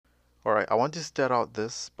All right, I want to start out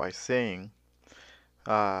this by saying,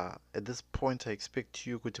 at this point, I expect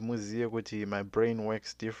you kuti muziye kuti my brain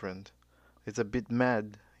works different. It's a bit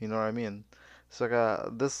mad, you know what I mean? So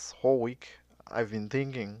this whole week, I've been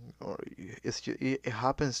thinking, or it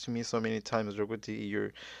happens to me so many times, Rokuti,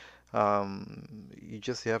 you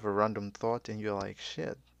just have a random thought and you're like,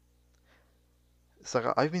 shit.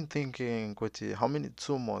 So I've been thinking, kuti, how many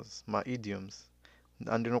tumors, my idioms,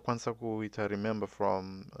 andinokwanisa kuita remember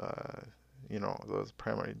from those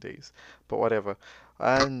primary days, but whatever.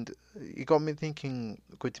 And it got me thinking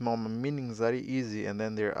kuti my meanings are easy and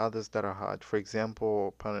then there are others that are hard. For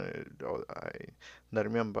example, I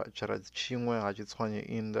remember chara chimwe hachitswanye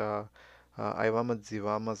inda aiva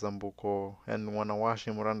madziva amazambuko and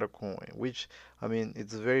wanawashe muranda kumwe, which I mean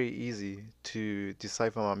it's very easy to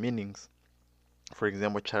decipher my meanings. For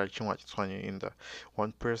example, chara chimwe hachitswanye inda.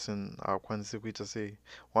 One person akwanise kuita say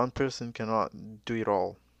one person cannot do it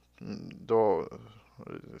all. Though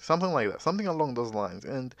something like that, something along those lines.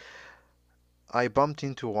 And I bumped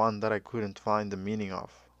into one that I couldn't find the meaning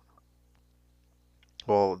of.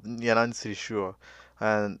 Well, yeah, I'm not really sure,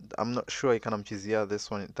 and I'm not sure I can amchizia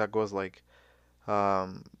this one. That goes like,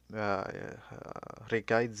 um,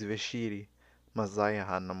 regai dziveshiri mazaya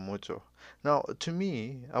hanamoto. Now, to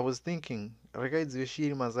me, I was thinking, regai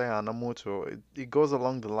dziveshiri mazaya hanamoto. It goes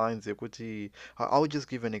along the lines. I'll just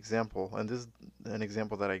give an example, and this is an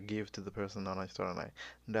example that I gave to the person on I started.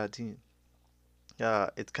 That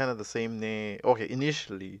it's kind of the same name. Okay,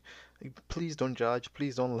 initially, please don't judge,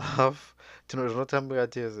 please don't laugh. Tinozvinotambira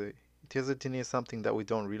tese. Tese tine something that we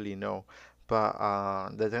don't really know. But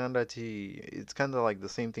it's kind of like the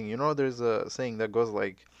same thing. You know, there's a saying that goes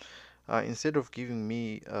like, instead of giving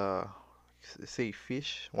me, say,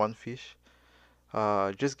 one fish,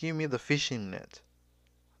 just give me the fishing net.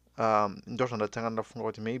 Ndoto ndatanga ndafunga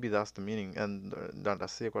kuti maybe that's the meaning, and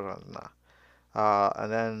ndandasiya kuti nah.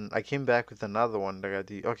 And then I came back with another one.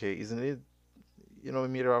 Okay, isn't it?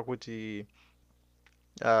 Mira kuti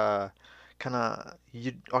kind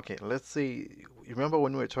you. Okay, let's say you remember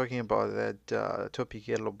when we were talking about that topic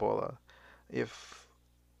ya lobola. If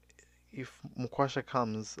Mukwasha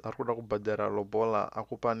comes akuda kubhadhara lobola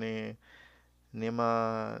akupane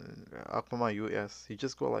nema akuma US, you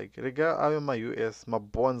just go like rega ave ma US ma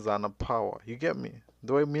bonds ana power. You get me?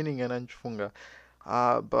 The way meaning ananchifunga.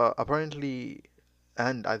 But apparently,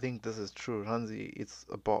 and I think this is true, Hansi, it's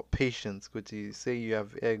about patience. Could you say you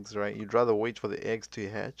have eggs, right? You'd rather wait for the eggs to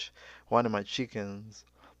hatch. One of my chickens,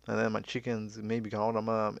 and then my chickens maybe can order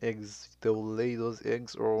my eggs. They'll lay those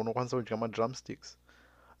eggs, or no one my drumsticks.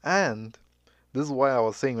 And this is why I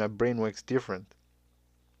was saying my brain works different.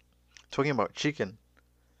 Talking about chicken,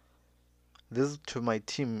 this is to my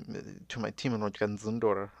team, my chicken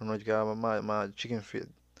feed,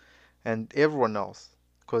 and everyone else.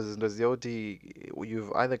 Because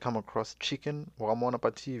you've either come across chicken wakamona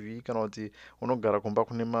pa TV kana kuti unogara kumba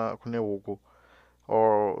kune huku,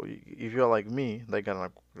 or if you're like me like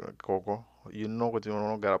kana gogo, you know kuti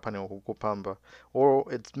unogara pane huku pamba, or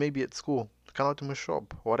it's maybe at school kana kuti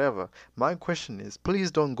mushop, whatever. My question is,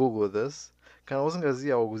 please don't Google this. Kana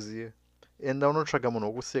usingaziya ukuziye enda unotsvaga munhu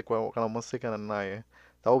wekusekwa kana mosekana naye.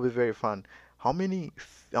 That will be very fun. How many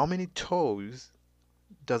toes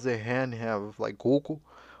does a hen have? Like huku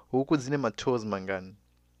dzine ma toes mangani?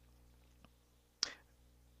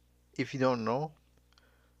 If you don't know,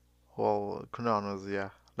 well, kunanos, yeah.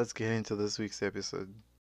 Let's get into this week's episode.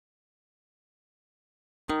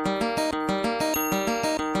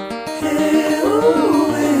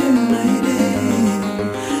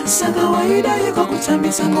 Sakawaida yiko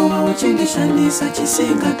kutambisa ngoma uchindishandisa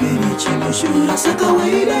chisinga pili chinoshura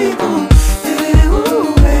sakawaida yiko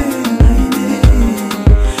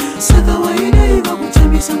sakawaida yiko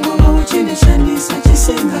kutambisa ngoma uchindishandisa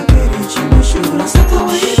chisinga pili chinoshura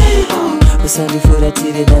sakawaida yiko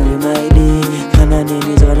usandifuratire nawe maidi kana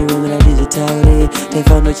nini zvarivomera ndizvitaure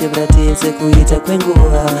tefano chebratese kuita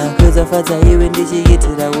kwenguva kwezafadza iwe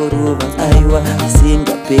ndichiitirawo ruva aiwa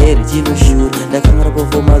asingaperi chinoshura ndakamara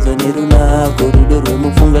pofomadzwa nerunako rudo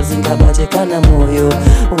rwemupfungwa singabate kana mwoyo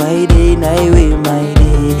waidei naiwe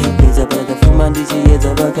maidi kweza pakafuma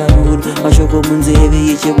ndichiedza pakaruru mashoko munzeve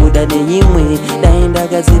ichibuda nenyimwe dai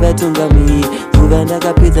ndakaziva tungamiri nguva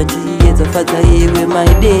ndakapedza ndichiedza fadza iwe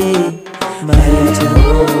maidei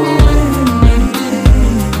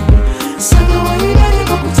sakawaida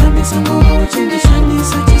yiko kutambisa ngoma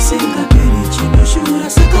uchindishandisa chisinga peri chinoshura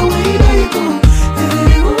sakawaida yiko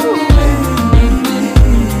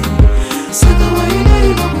sakawaida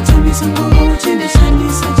yiko kutambisa ngoma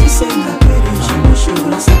uchindishandisa chisinga peri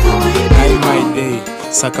chinoshura sakawaida yiko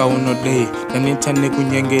saka unodei ndaneta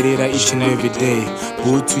nekunyengerera each and every day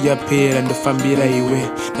butsu yapera ndofambira iwe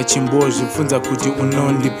nachimbozvibvunza kuti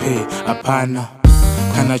unondipe hapana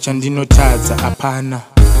kana chandinotadza hapana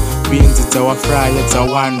binzi dzawafraya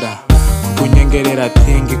dzawanda kukunyengerera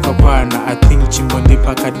thingi kwakwana I think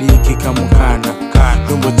chimbondipa kadiki kamukana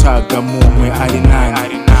ndombotsvaga mumwe ari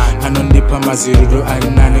nani anondipa maziriro ari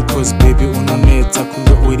nani cause baby unonetsa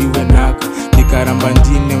kunge uri wenhaka ndikaramba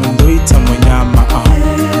ndine undoita munyama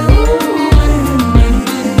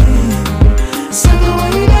Saka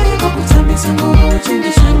waidai pakutambisa ngoma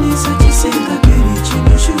uchindishandisa chisingaperi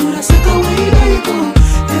chinoshura saka waidaiko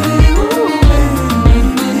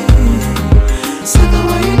Saka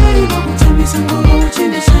waidai pakutambisa ngoma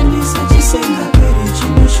uchindishandisa chisingaperi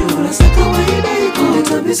chinoshura saka waidaiko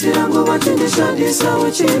Kunditambisira ngoma uchindishandisa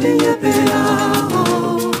uchindinyepera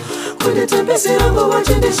Kunditambisira ngoma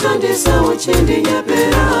uchindishandisa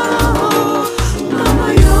uchindinyepera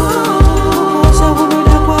Mama yo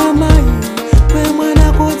Shakunoda kwa mai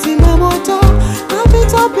Mwana kudzima moto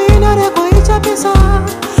Napita pina reko ichapisa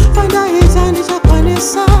Fanda hita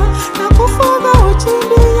ndichakwanisa Nakufunga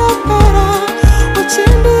uchindi yapera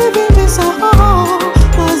Uchindi vimbisa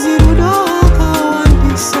Mazirudo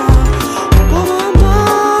akawandisa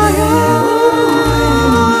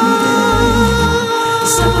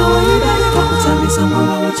Saka waidai pakutambisa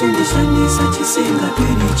ngoma uchindishandisa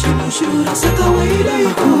chisingaperi chinoshura Saka waidai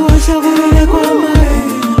kuosha kurere kwa mai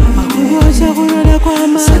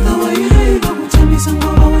Saka waidai pakutambisa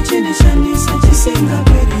ngoma uchindishandisa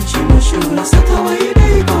chisingaperi chinoshura Saka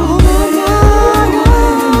waidai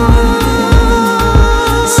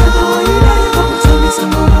Saka waidai pakutambisa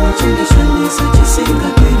ngoma uchindishandisa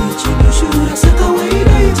chisingaperi chinoshura Saka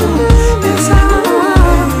waidai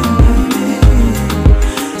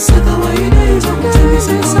Saka waidai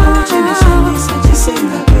pakutambisa ngoma uchindishandisa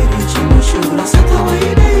chisingaperi chinoshura Saka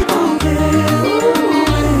waidai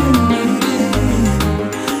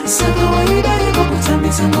Saka waidai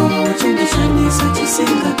pakutambisa ngoma uchindishandisa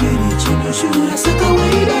chisingaperi chinoshura Saka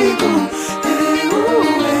waidai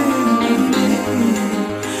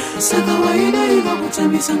Saka waidai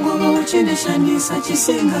pakutambisa ngoma uchindishandisa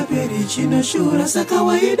chisingaperi chinoshura Saka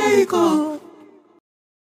waidai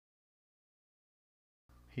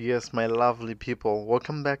Yes, my lovely people,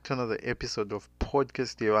 welcome back to another episode of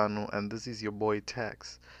Podcast Ivano, and this is your boy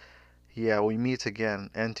Tax. Yeah, we meet again,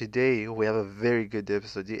 and today we have a very good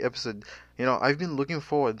episode. The episode, I've been looking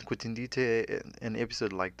forward to Kutindite an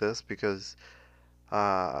episode like this because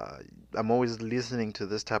I'm always listening to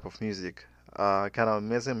this type of music. Kind of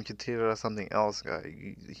Mesem Kitira or something else.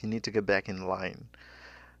 You need to get back in line.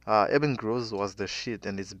 Eben Groves was the shit,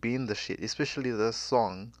 and it's been the shit, especially this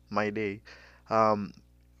song, My Day.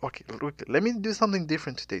 Okay, look, let me do something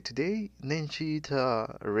different today. Today,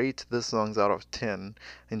 Nenchita rate the songs out of 10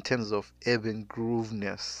 in terms of Eben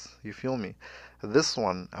Grooveness. You feel me? This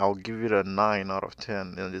one, I'll give it a 9 out of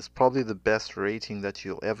 10, and it's probably the best rating that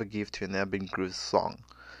you'll ever give to an Eben Grooves song.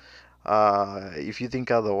 If you think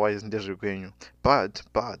otherwise, but,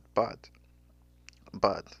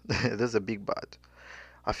 there's a big but.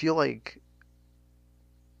 I feel like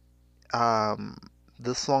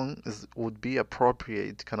this song would be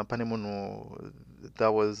appropriate kind of panemono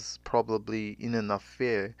that was probably in an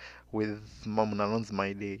affair with Mamunalon's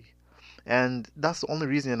My Day, and that's the only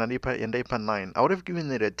reason Ndaipa 9. I would have given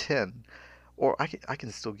it a 10, or I can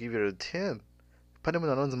still give it a 10.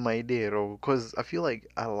 Panemonalon's My Day, because I feel like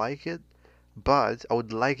I like it, but I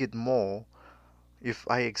would like it more if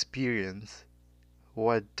I experience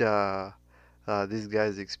what these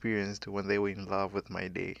guys experienced when they were in love with My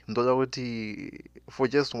Day. Ndodawati for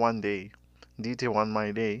just one day, ndite one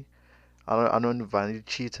My Day, anonivani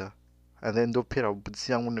cheetah, and then dopera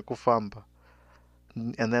butsiyangu nekufamba,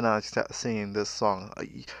 and then I start singing this song.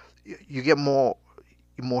 You get more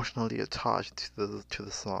emotionally attached to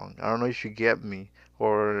the song. I don't know if you get me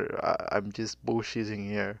or I'm just bullshitting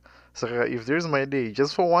here. So if there's My Day,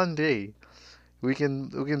 just for one day, we can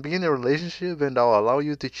begin a relationship, and I'll allow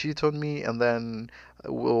you to cheat on me, and then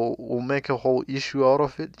we'll make a whole issue out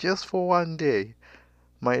of it just for one day.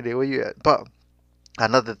 My Day, where you at? But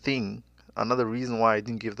another reason why I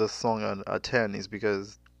didn't give this song a 10 is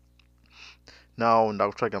because now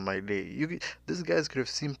track on My Day. These guys could have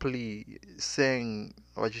simply sang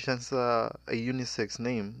a unisex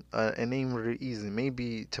name, a name really easy,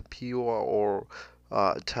 maybe Tapio or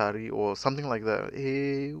Tari or something like that.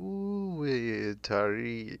 Hey, ooh,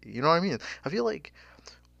 Tari. You know what I mean? I feel like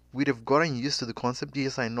we'd have gotten used to the concept.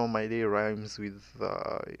 Yes, I know My Day rhymes with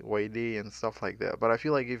Waide and stuff like that, but I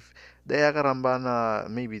feel like if Dayagarambana,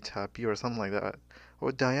 maybe Tapi or something like that,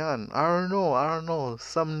 or Diane, I don't know,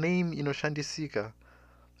 some name, Shandisika,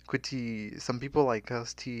 kuti some people like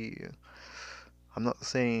us I'm not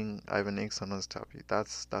saying I have an ex on us topic.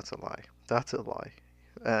 That's a lie. That's a lie.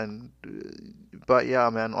 And but yeah,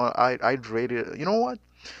 man, I'd rate it. You know what?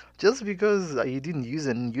 Just because he didn't use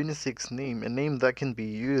a unisex name, a name that can be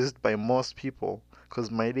used by most people,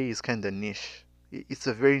 because My Day is kind of niche. It's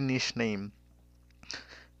a very niche name.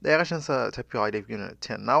 The actions are type I'd have given it a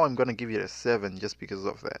 10. Now I'm gonna give it a 7 just because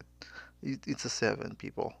of that. It's a 7,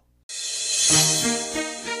 people.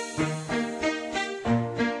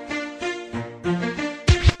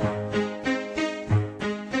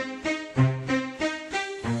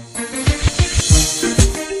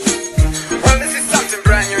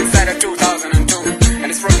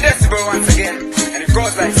 Once again, and it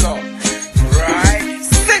goes like so. Right?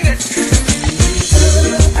 Sing it!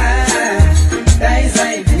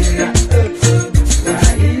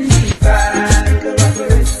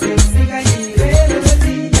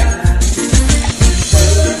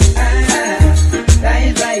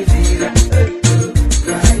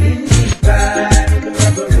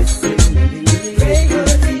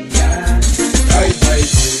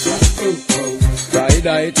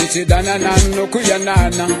 Tichidana nano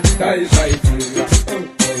kuyanana dai dai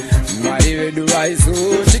Mari vedu aizu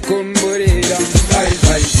chikumburira dai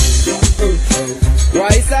dai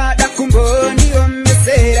Waisa da kumboni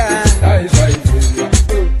omesera dai dai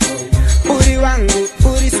Uri wangu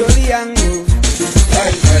uri soli yangu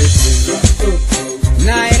dai dai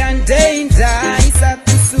Naira ndeinda isa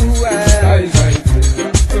kusua dai dai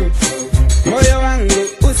Moyo wangu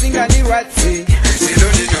usingani watsi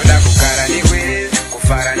Siloni noda kukara niwe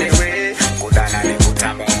Kufara newe, kudana ne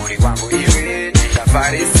kutamba muri wangu iwe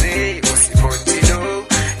Kafarisi, usipotino,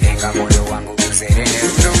 inga moyo wangu kuzerene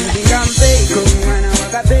rudo Ndinga mpeko mwana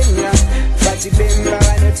wakabenga Bachibemba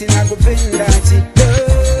wanoti na kupenda chito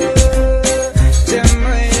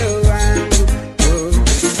Chemoyo wangu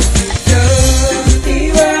Chito,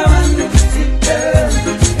 iwa wangu chito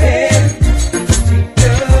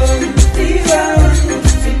Chito, iwa wangu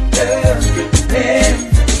chito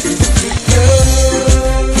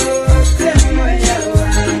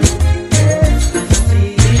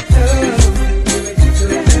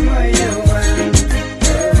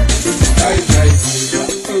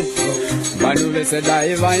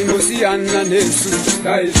Dai vai mbosiyana nesu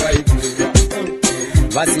dai vai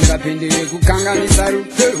vasingapindire kukanganisa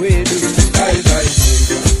rupe rwedu dai vai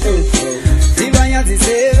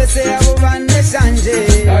tivanyadzisevese avo vane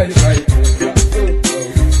shanje dai vai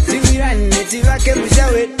tiwirane tivake musha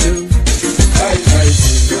wedu dai vai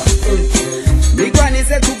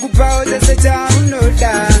ndikwanise kukupawo chese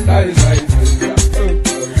chaunoda dai vai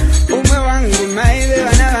umwe wangu maive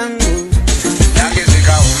vana vangu yange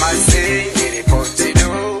zvikaumase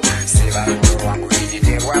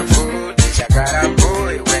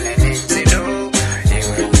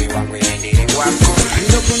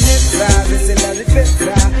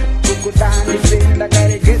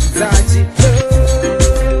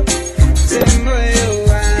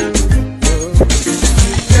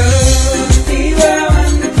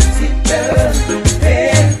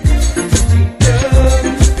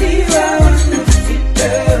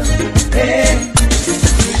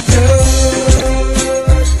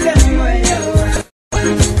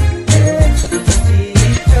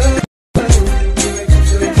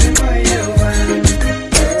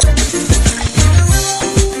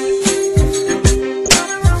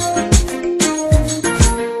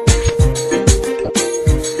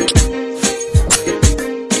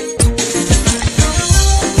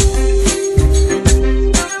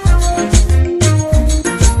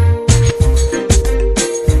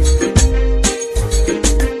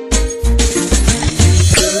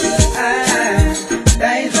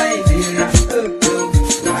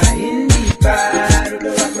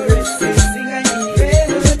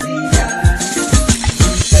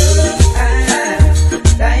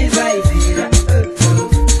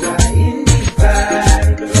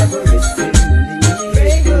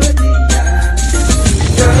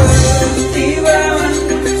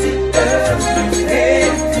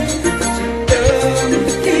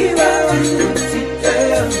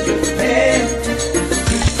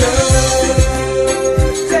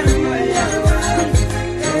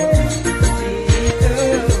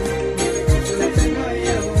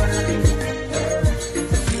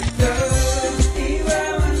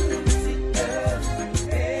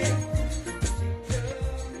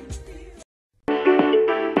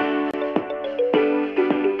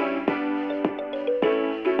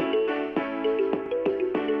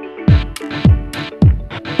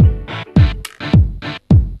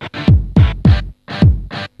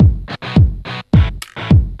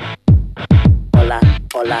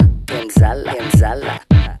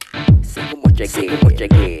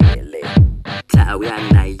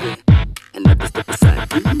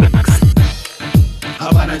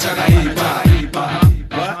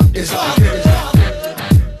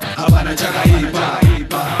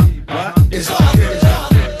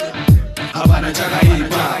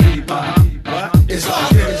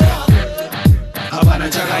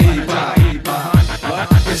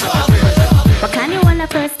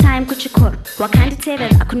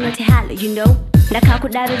wakanditerera kunoti halo, you know.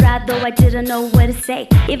 Ndakakudarira though I didn't know what to say.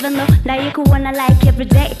 Even though now you could wanna like every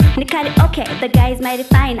day. Nikali okay, the guy is mighty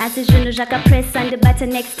fine. Asi zvinhu press on the button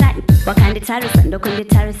next time. Wakanditarisa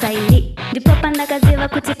ndokunditarisa ini. Ndipopa ndakaziva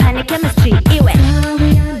kuti pane chemistry iwe.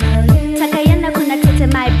 Takayenda kuna tete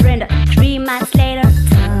my Brenda. 3 months later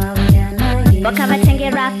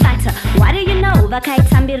wakavatengera fanta. What do you know?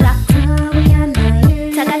 Vakaitambira.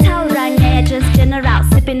 Takataura nyaya just general.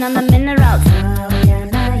 Sipping on the minerals.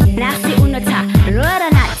 Nasi unota rora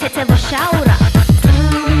na tete voshaura.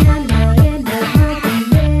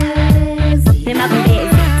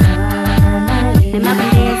 Nemakumbezi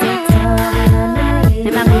Nemakumbezi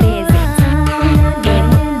Nemakumbezi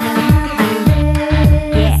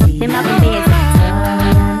Yeah, nemakumbezi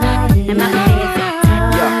Nemakumbezi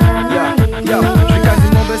Yo, Trikazi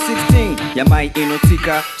number 16 Yamai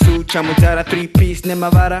inotika Sucha mutara 3-piece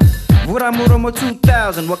nemavara Vura muromo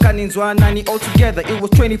 2000 Wakaninzwa nani altogether It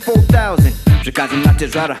was 24,000 Trikazi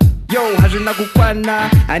natezvara Yo, hazvina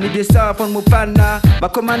kukwana I need this stuff on mupana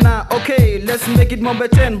Bakomana, okay, let's make it number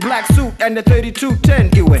 10 Black suit and the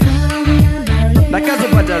 3210 iwe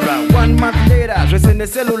Nakazobhadhara 1 month later Zvese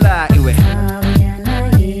neselula iwe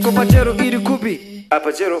Kopachero iri kupi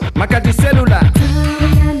Apachero makati cellular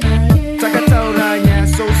Takatauranya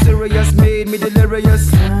so serious made me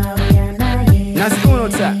delirious Nasi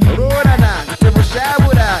unota rorana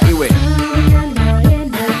tebushabura iwe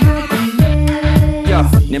Yo,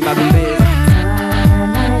 nemakumbezi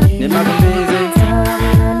Nemakumbezi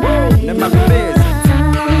Nemakumbezi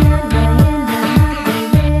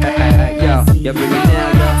Yo, bring it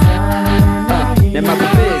down, yo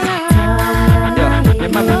Nemakumbezi Yo,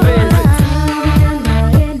 nemakumbezi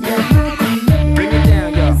Bring it down,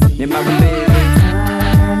 yo Nemakumbezi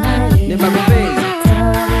Nemakumbezi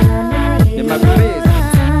Nemakumbezi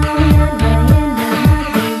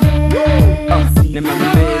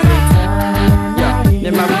Nemakumbezi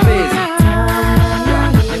Nemakumbezi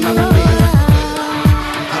Nemakumbezi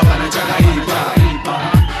Havana chakaipa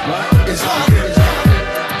What is all good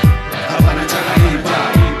Havana chakaipa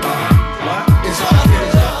What is all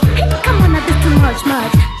good Hey, come on, this too much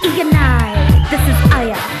Iyanai, this is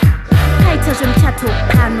Aya Kaita mchato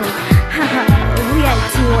pano Haha,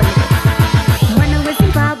 reality one Mwana we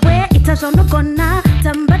Zimbabwe, itazonogona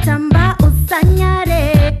Tamba tamba usanyare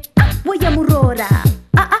Waya murora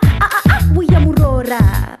Waya murora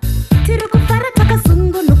Tiri kufara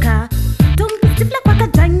takasungunuka Tongi stifla kwaka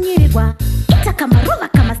janyirwa Ita kama rova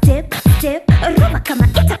kama step Rova kama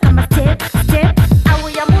ita kama step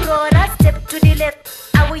Awuya murora, step to the left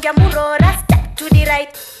Awuya murora, step to the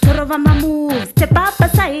right Torova ma move, step up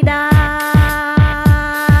aside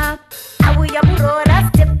Awuya murora,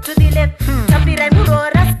 step to the left Tapira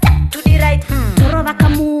murora, step to the right Torova ka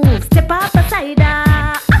move, step up aside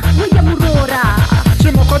Awuya murora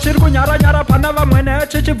Chimoko chiri kunyara pana vamwene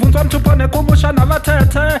chichibvunzwa mtupo nekumusha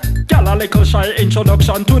navatete Gyala little shy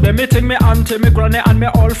introduction to the meeting Me auntie, me granny and me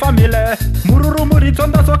all family Mururu muridzo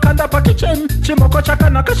ndazokanda pa kitchen Chimoko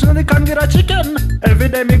chakanaka chinonikangira chicken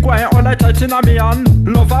Everyday me gwaye all I tight in a me hand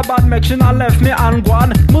Lover bad make she not left me and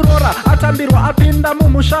gwan Murora atambirwa apinda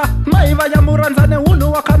mumusha Maiva ya muranza ne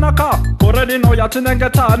unu wakanaka Already know ya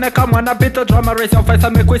tinengeta Neka mwana beat the drama raise your face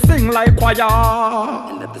and make we sing like choir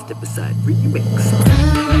Another step aside remix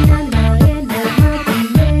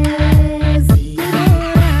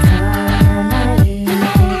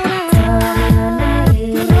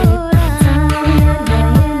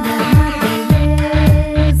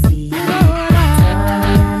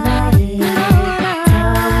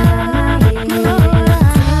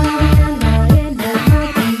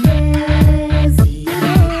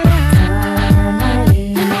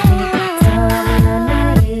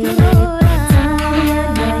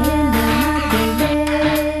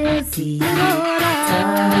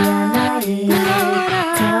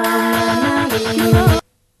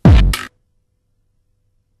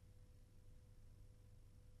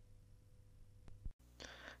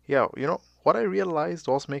Yeah, you know, what I realized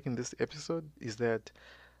whilst making this episode is that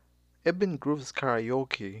Eben Groove's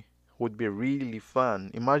karaoke would be really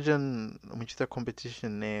fun. Imagine muchita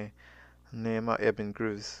competition ne ma Eben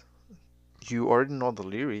Grooves. You already know the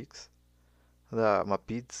lyrics, my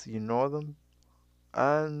beats, you know them,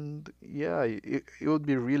 and yeah, it would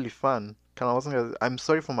be really fun. I'm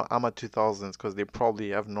sorry for my AMA 2000s because they probably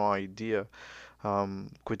have no idea.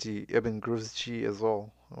 Kuti Eben Grooves G as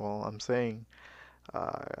well. Well, I'm saying.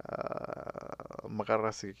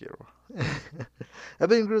 Makarasikiro.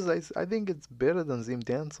 Eben Grooves, I think it's better than Zim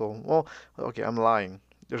Dancehall. Well, okay, I'm lying.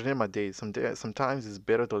 There's never my days. Sometimes it's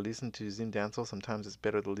better to listen to Zim Dancehall. Sometimes it's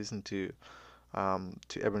better to listen to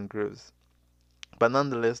Eben Grooves. But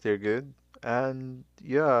nonetheless, they're good. And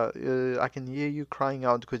yeah, I can hear you crying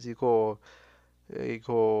out because you go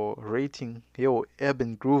rating yo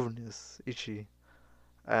urban grooveness itchy.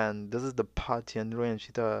 And this is the part and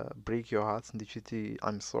Chita break your hearts and the chiti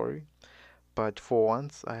I'm sorry. But for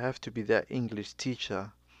once I have to be their English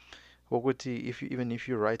teacher. Wokuti, if you even if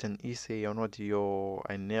you write an essay or not yo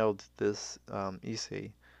I nailed this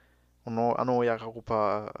essay. No, I know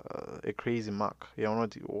yakakupa a crazy mark. Yeah,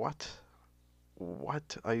 not what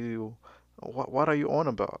are you what are you on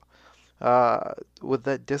about? With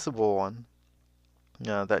that Decibel one,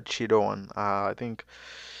 yeah, that Cheeto one, I think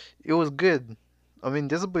it was good. I mean,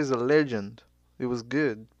 Decibel is a legend. It was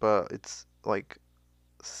good, but it's like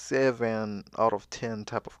 7 out of 10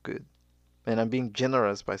 type of good. And I'm being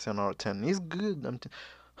generous by 7 out of 10. He's good.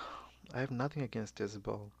 I have nothing against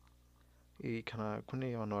Decibel. He kinda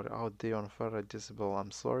kune on out there on Farah Decibel. I'm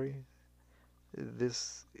sorry.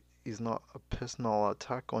 This is not a personal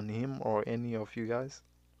attack on him or any of you guys,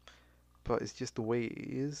 but it's just the way it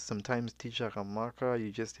is. Sometimes teacher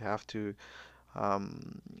Ramaka,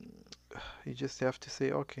 um, you just have to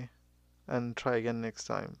say okay and try again next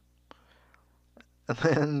time. And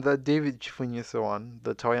then the David Chifunyese one,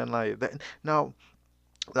 the Tawayanai, now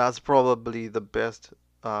that's probably the best.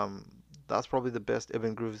 That's probably the best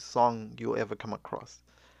Evan Groove song you'll ever come across.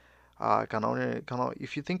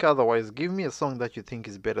 If you think otherwise, give me a song that you think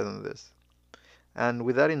is better than this. And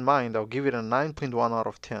with that in mind, I'll give it a 9.1 out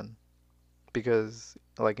of 10. Because,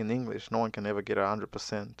 like in English, no one can ever get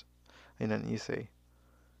 100% in an essay.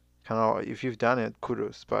 If you've done it,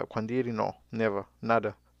 kudos. But Kwandiri, no, never,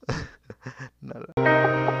 nada. Nada.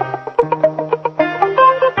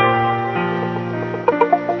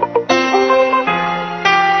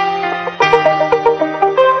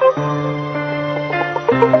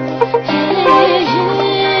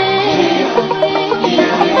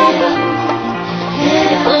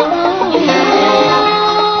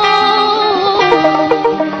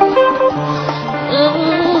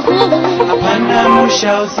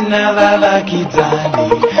 Usina vavakidzani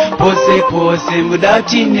pose pose muda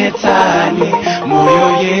tinetsani moyo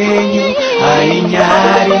yenyu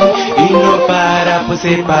hainyari inopara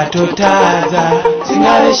pose patotadza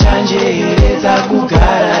dzingave shanje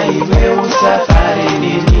dzakugara iwe usafare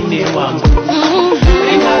nenine wangu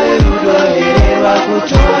ringave rudo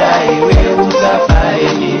rwakutora iwe usafare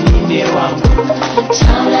nenine wangu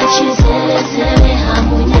taura chizevezeve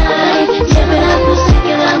hamunyari yevera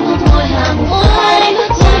kusekera mumoyo hamufari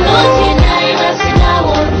unotinai vasina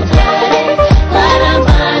worugare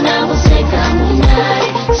varambana museka munyari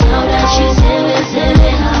taura chizevezeve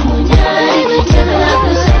hamunyari yevera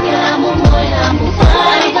kusekera mumoyo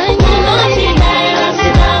hamufari unotinai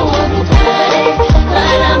vasina worugare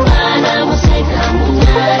varambana museka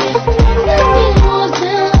munyari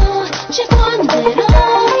chikondero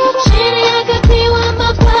shiri yakapiwa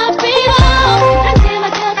mapapiro andela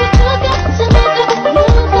kakutuka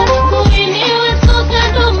samakaluka kuiniwe soka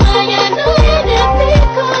ndomaya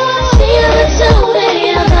noidepiko siyataure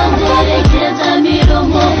yakamderekeza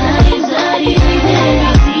miromo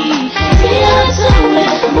haizaririrezi siyataure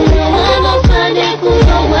muwanofane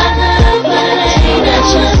kurowakarabara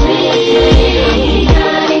inachazii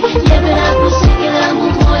yebera kusekera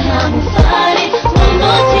mumoyo hamufari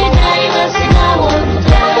unotidai vasina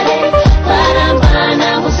worugare varambana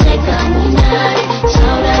museka munyari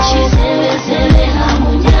taura chizevezeve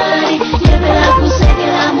hamunyari yebera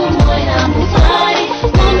kusekera mumoyo hamufari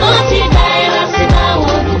unotidai vasina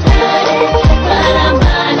worugare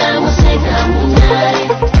varambana museka munyari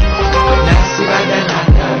nasi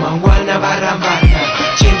vadanana mangwana varambana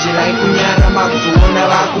chenjerai kunyara makuzoona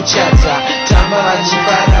vakuchata tamba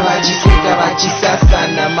vachifara vachiseka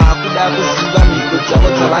vachisasana makuda kuziva mhiko dzavo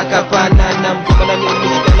dzavakapanana mukomana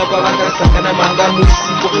nemusikana kwavakasangana manga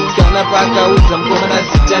musipo kana pakaudza mukomana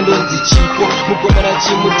zita ndonzi chipo mukomana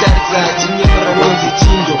chimutaridza chinyemura wonzi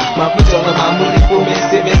chindo makutaura mamuripo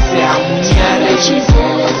mese vese hamunyare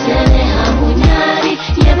chizevezeve hamunyari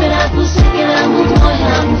yebera kusekera mumoyo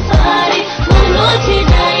hamufari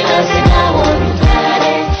unotidai vasina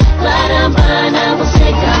worugare varambana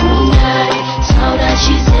museka munyari taura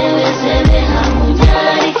chizevezeve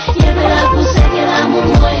hamunyari yebera kusekera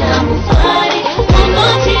mumoyo hamufari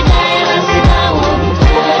unotidai vasina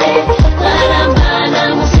worugare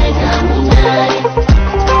varambana museka munyari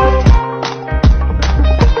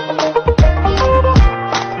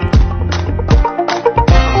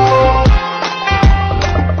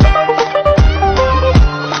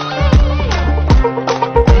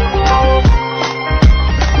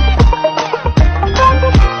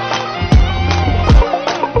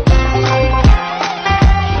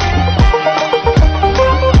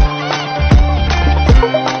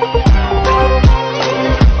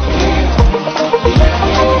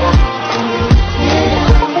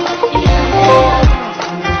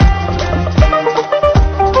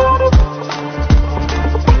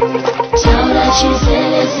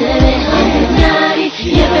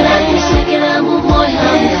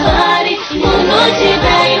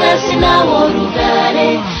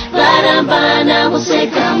varambana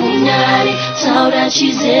museka munyari taura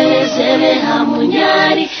chizere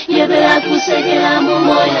hamunyari yevera kusekera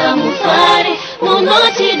mumoya mufari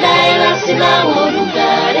munoti daira silawo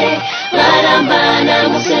rugare varambana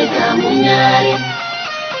museka munyari.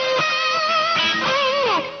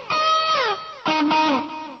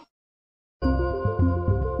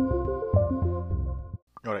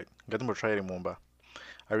 Alright, Gatumbo Trairi Mumba.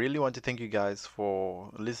 I really want to thank you guys for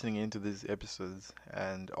listening into these episodes,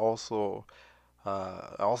 and also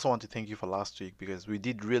I also want to thank you for last week because we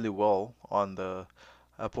did really well on the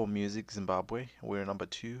Apple Music Zimbabwe. We're number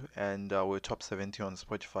 2, and we're top 70 on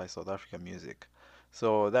Spotify South Africa Music.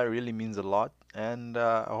 So that really means a lot, and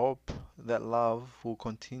I hope that love will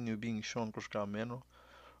continue being shown.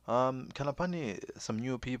 Kanapani, some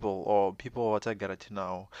new people or people what I got to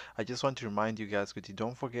now. I just want to remind you guys,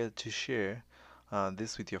 don't forget to share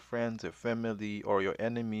this with your friends, your family, or your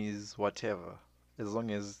enemies, whatever. As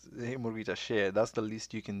long as Murita share, that's the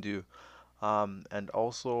least you can do. And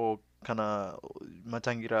also, kana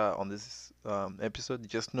matangira on this episode,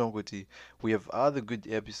 just know Guti, we have other good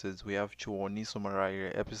episodes. We have Chuoni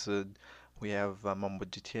Somaraya episode, we have Mambo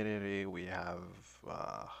Diterere, we have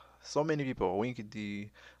so many people. Winkedy,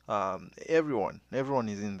 everyone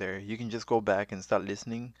is in there. You can just go back and start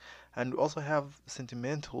listening. And we also have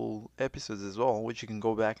sentimental episodes as well, which you can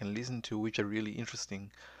go back and listen to, which are really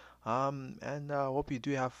interesting. And I hope you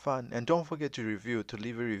do have fun. And don't forget to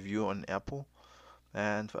leave a review on Apple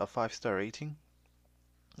and a 5-star rating.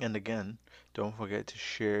 And again, don't forget to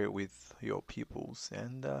share with your peoples.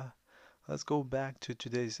 And let's go back to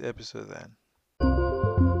today's episode then.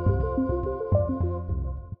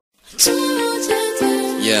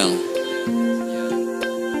 Yeah,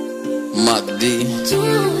 Mark D,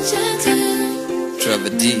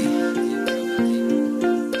 Trevor D,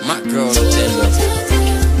 my girl Tender,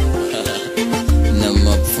 I'm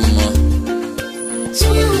up for more.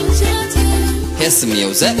 Here's some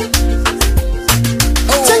music.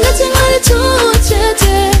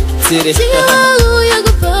 Baby,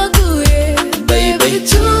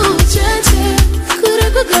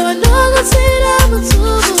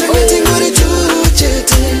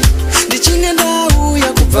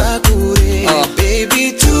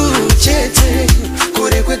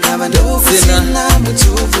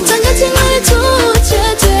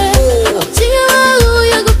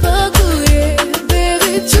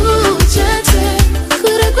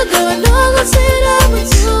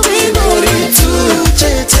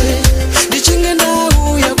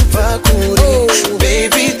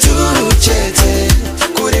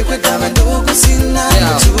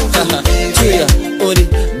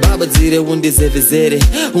 undizevizere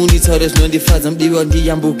unditaure zvinondifadza mudiwa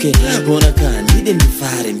ndiyambuke ona kana ndide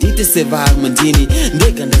ndifare ndite sevamwe ndini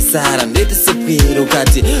ndega ndasara ndete sepero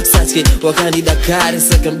kati satye wakandida kare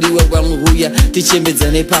saka mudiwa wangu huya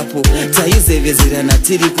tichembedzane papo taizevezerana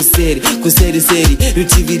tiri kuseri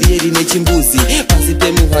rutivi rieri nechimbuzi pasi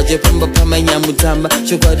pemuhwaje pamba pamanyamutamba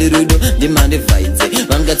chokwadi rudo ndimandevhaidze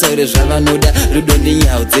vangataure zvavanoda rudo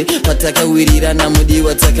ndinyaudze patakawirirana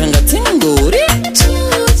mudiwa takanga tingori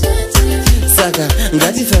saka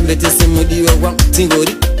ngatifambe tese mudiwa wangu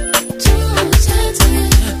tingori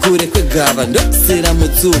kure kwegava ndosera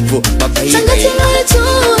mutsupo mabaibai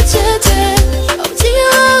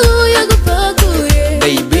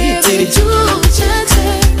tiri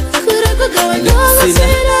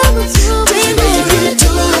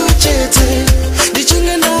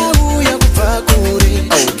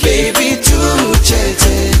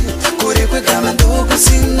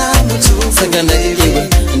saka ndailewa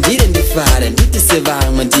ndire ndifara nditi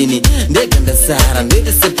sevamwe ndini ndega ndasara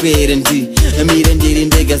ndete sepere ndi mire ndiri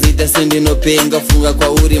ndega zita sendinopenga funga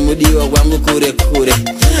kwauri mudiwa wangu kure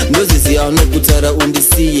ndoziziva unokutaura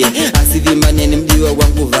undisiye asi vimbaneni mudiwa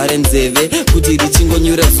wangu vhare nzeve kuti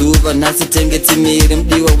richingonyura zuva nhasi tenge timire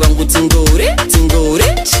mudiwa wangu tingore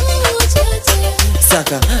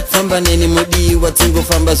saka famba neni mudiwa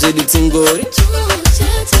tingofamba zvedu tingori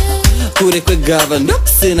kure kwegava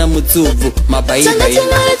ndokusena mutsupu mabaibai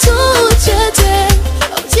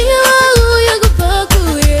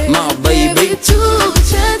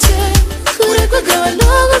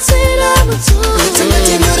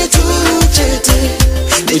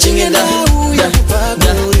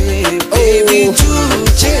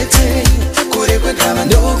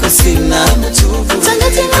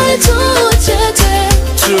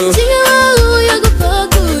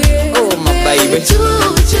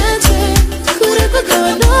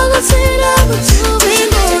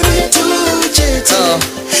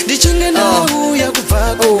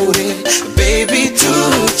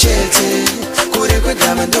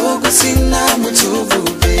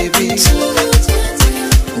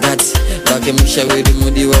wake mushaviri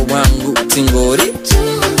mudiwa wangu tingori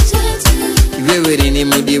Wewe ni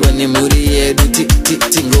mudiwa ni muri yedu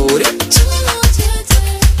tingori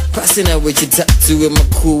Pasina wechitatu we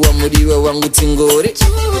makuwa mudiwa wangu tingori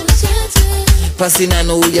Pasina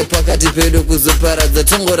no uya pakati pedo kuzoparadza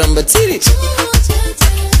tongoramba tiri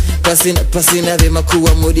Pasina ve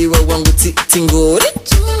makuwa mudiwa wangu tingori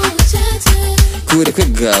Kure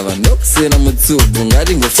kwegava nokusena mutsubu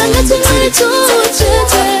ngati ngofamba tiri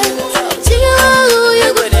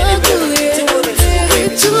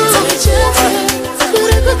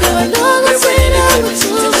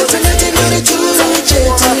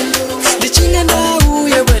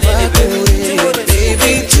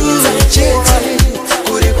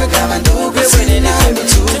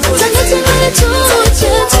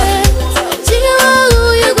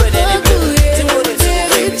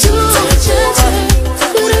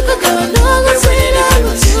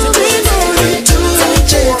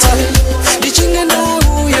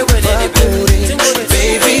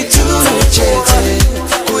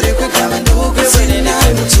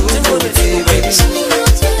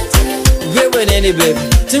Baby,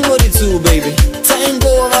 Timothy too, baby. Tango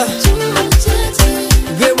over.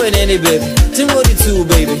 Great with any baby. Timothy too,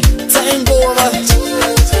 baby. Tango over.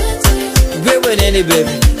 Great with any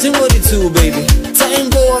baby. Timothy too, baby.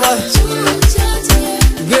 Tango over.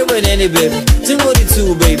 Great with any baby. Timothy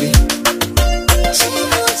too, baby.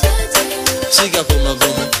 Shiga kuma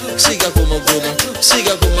guma, shiga kuma guma,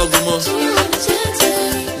 shiga kuma guma.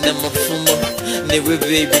 Nama fumo, newe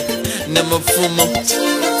baby, nama fumo.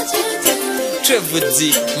 Trevor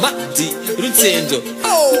D, Mac D, Rutendo.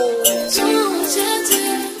 Oh,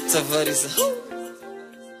 Tavarisa.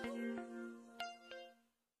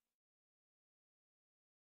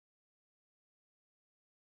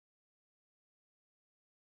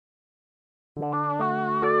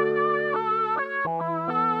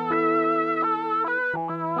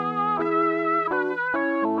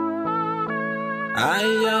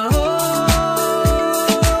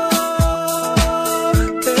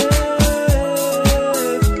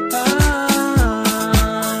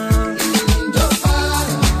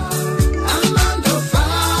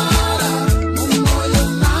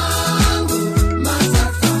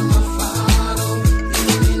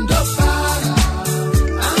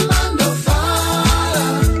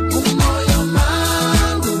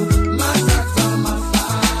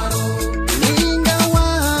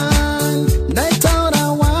 Naitaura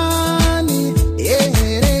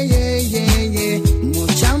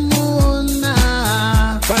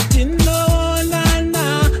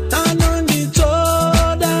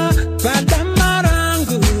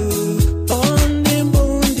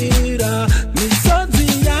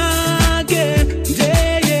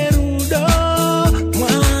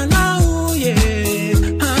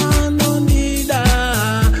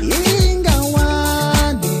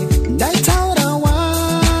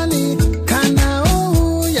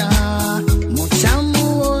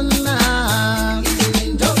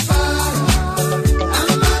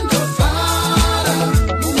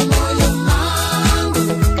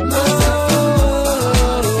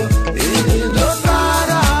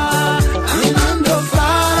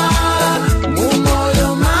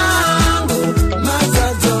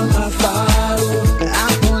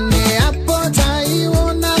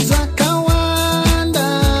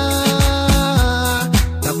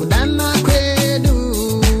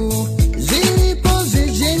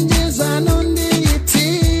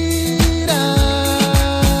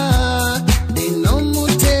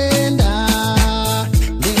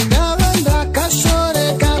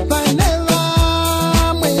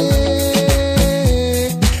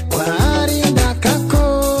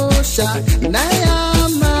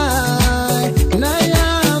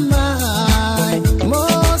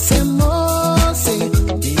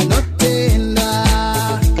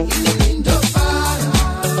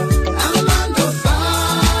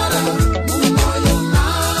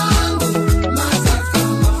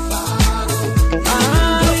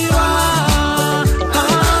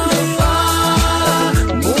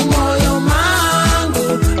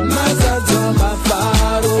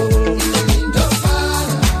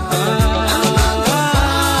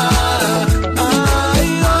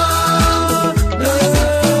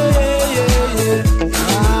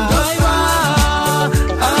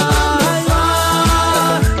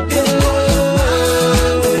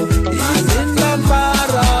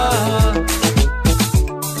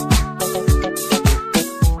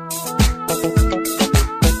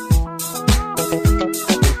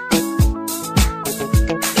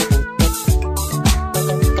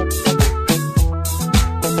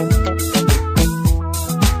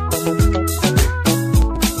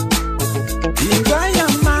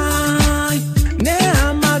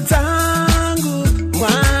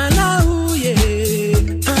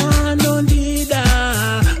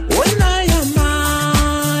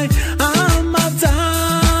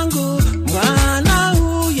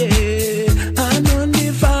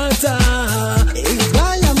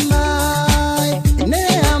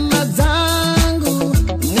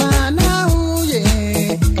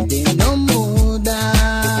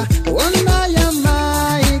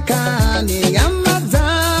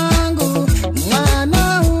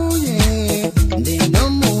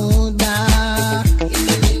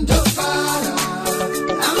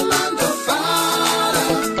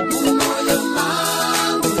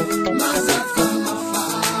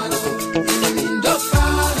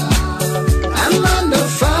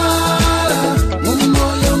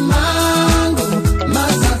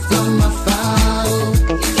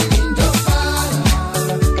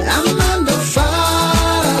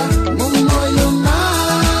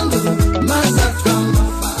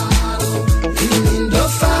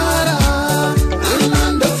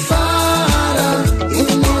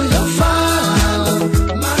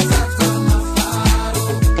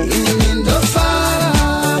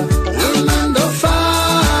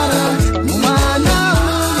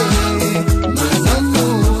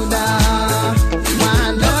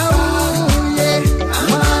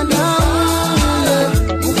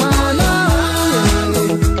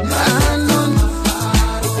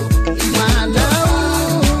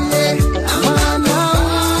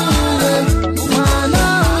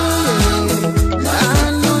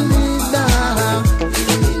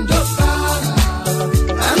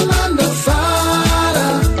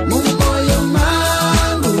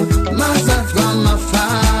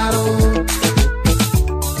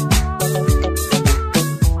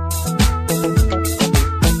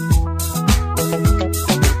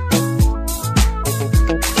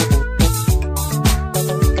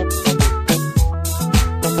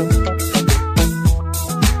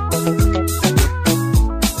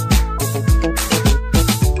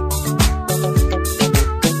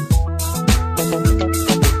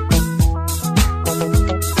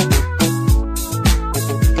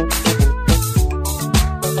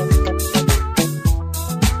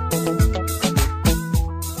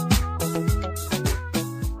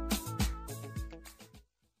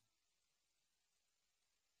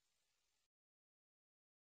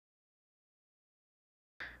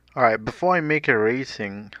All right, before I make a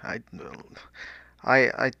rating,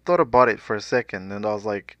 I thought about it for a second, and I was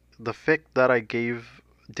like, the fact that I gave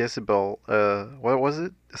Decibel, what was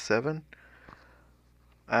it, a 7?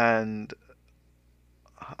 And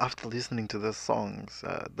after listening to the songs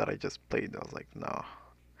that I just played, I was like, no,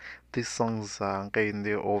 these songs are getting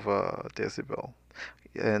there over Decibel.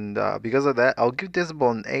 And because of that, I'll give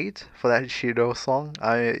Decibel an 8 for that Shido song.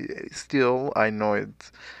 I know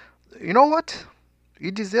it. You know what? He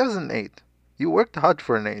deserves an 8. You worked hard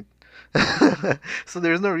for an 8. So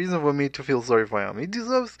there's no reason for me to feel sorry for him. He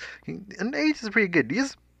deserves an 8 is pretty good. He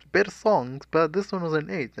has better songs, but this one was an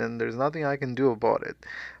 8, and there's nothing I can do about it.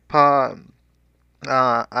 Pa,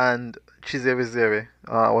 and Chizere Zere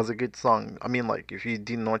was a good song. I mean, like, if you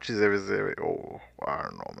didn't know Chizere Zere, oh, I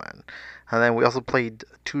don't know, man. And then we also played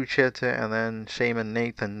Tu Chete and then Shaman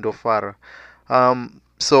Nathan Dofara.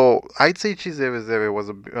 So I'd say Chizere Zere was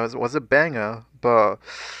a banger, but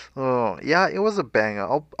yeah, it was a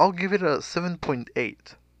banger. I'll give it a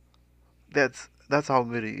 7.8. That's how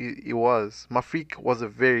good it was. Mafrik was a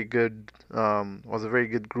very good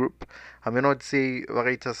group. I may not say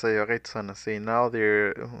Vareta say Vareta say now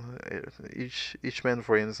they're each man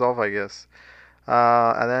for himself, I guess.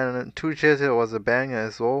 And then Two Chete was a banger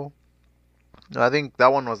as well. I think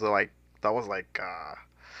that one was like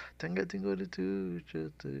Tenga Tingo de Two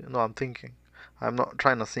Chete. No, I'm thinking. I'm not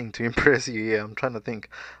trying to sing to impress you here. I'm trying to think.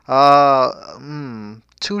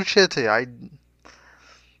 Two Chete.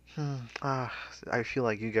 I feel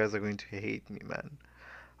like you guys are going to hate me, man.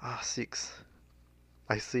 6.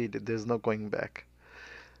 I see it. There's no going back.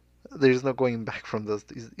 There's no going back from this.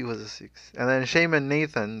 It was a 6. And then Shaman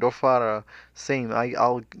Nathan Dofara, same.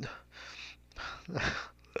 I'll.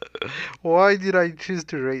 Why did I choose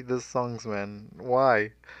to rate these songs, man?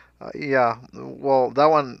 Why? Yeah. Well, that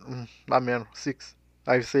one. I mean, 6.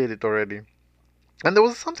 I've said it already. And there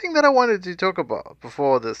was something that I wanted to talk about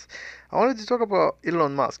before this. I wanted to talk about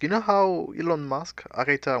Elon Musk. You know how Elon Musk,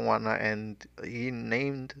 Areta Wana, and he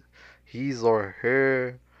named his or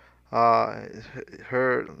her, uh,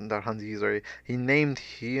 not his or he named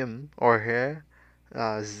him or her,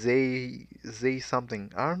 Zay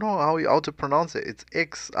something. I don't know how to pronounce it. It's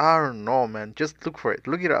X. I don't know, man. Just look for it.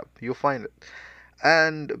 Look it up. You'll find it.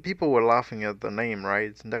 And people were laughing at the name,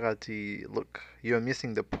 right? Ndagati, look, you're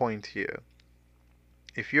missing the point here.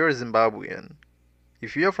 If you're Zimbabwean,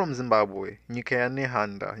 if you're from Zimbabwe, nyika ya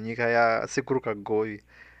Nehanda, nyika ya Sekuru Kagoi,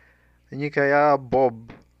 nyika ya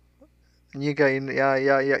Bob, nyika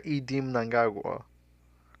ya Idi Mnangagwa,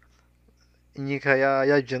 nyika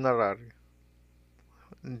ya General,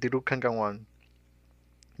 Ndirukangangwan,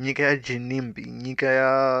 nyika ya Jinimbi, nyika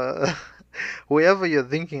ya whoever you're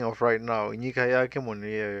thinking of right now, nyika ya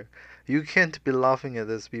Kemonie, you can't be laughing at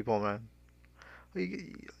these people, man.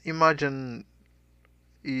 Imagine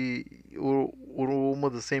uri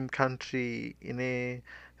the same country ine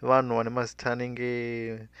vanhu vane mazita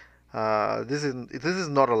anenge this is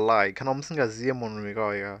not a lie kana musingazive munhu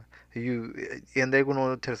wekauya you endai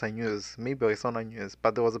kunotarisa news, maybe waisaona news,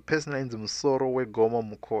 but there was a person ainzi Musoro Wegoma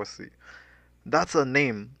Mukosi. That's a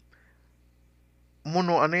name.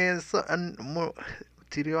 Munhu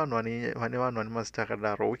tiri vanhu vane vanhu vane mazita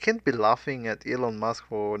akadaro. We can't be laughing at Elon Musk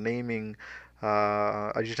for naming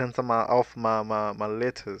achitandisa ma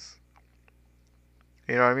letters.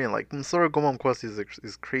 You know what I mean? Like Musoro Goma Mkwasi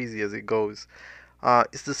is crazy as it goes.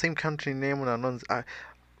 It's the same country name when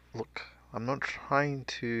look, I'm not trying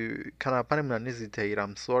to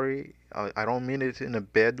I'm sorry. I don't mean it in a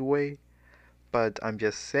bad way, but I'm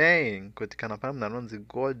just saying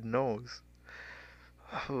God knows.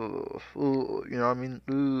 You know what I mean?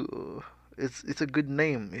 It's a good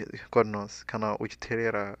name. God knows. Kana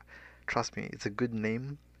Uchiterera. Trust me, it's a good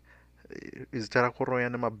name. Is my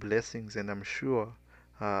blessings, and I'm sure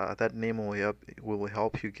that name will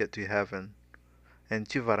help you get to heaven. And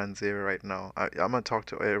Chivaranzere right now. I'm gonna talk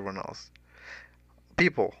to everyone else.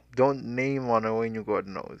 People, don't name one when you God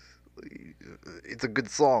knows. It's a good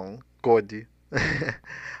song, Godi.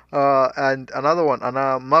 And another one,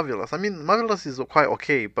 Marvelous. I mean, Marvelous is quite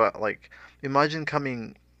okay, but like, imagine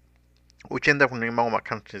coming uchenda kunema my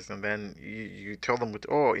countries and then you tell them with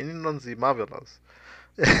in Marvelous.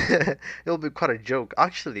 It'll be quite a joke.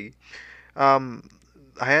 Actually, I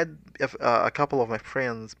had a couple of my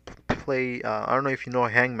friends play. I don't know if you know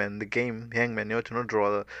Hangman, the game Hangman. You know to not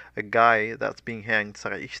draw a guy that's being hanged.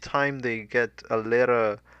 So each time they get a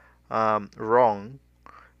letter wrong,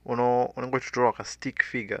 I'm going to draw a stick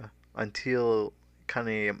figure until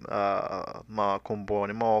kane ma combo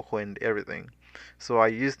and everything. So I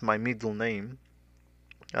used my middle name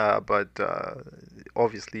but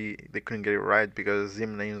obviously they couldn't get it right because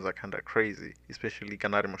Zim names are kind of crazy, especially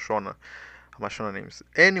Kanari Mashona names.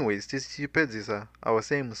 Anyways, this I was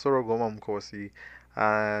saying Musoro Goma Mkosi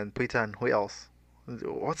and Peter, and who else?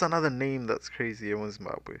 What's another name that's crazy in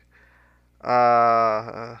Zimbabwe?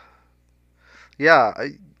 Yeah,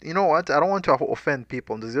 you know what? I don't want to offend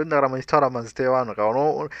people. The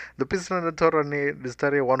person is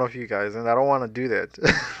telling one of you guys, and I don't want to do that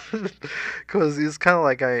because it's kind of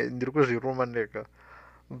like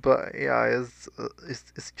but yeah,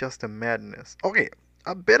 it's just a madness. Okay,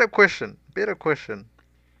 a better question.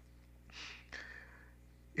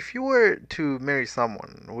 If you were to marry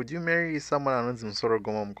someone, would you marry someone anonzi Musoro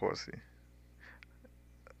Goma Mkosi?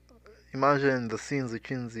 Imagine the scenes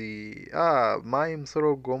between my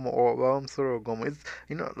Musoro Goma or Musoro Goma. It's,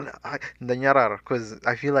 you know, the nyarara, because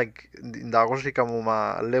I feel like in the Agoshika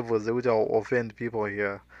Muma levels they would offend people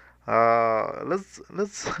here.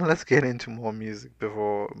 Let's get into more music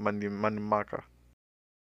before Manimaka.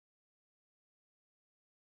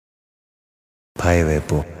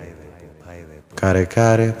 Paivepo kare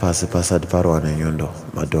kare pasi pasati parwa nenyundo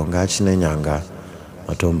madhonga achine nyanga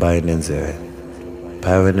matombo aine nzeve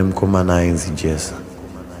paive nemukomana ainzi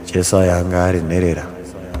Jesa yanga ari nherera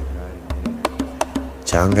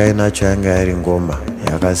changa inacho yanga iri ngoma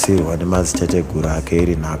yakasirwa nemadzitateguru ake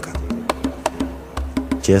iri nhaka.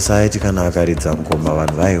 Jesa aiti kana akaridza ngoma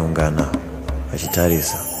vanhu vaiungana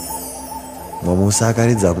vachitarisa. Mumwe musi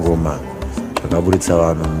akaridza ngoma zvakaburitsa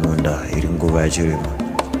vanhu mumunda iri nguva yechirimo.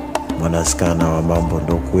 Mwanasikana wamambo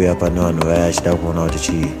ndokuuya pane vanhu vaya achida kuona kuti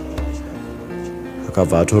chii.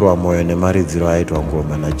 Akabva atorwa mwoyo nemaridziro aitwa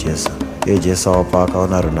ngoma naJesa. Iye Jesa wapa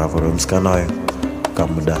akaona runako rwemusikana uyu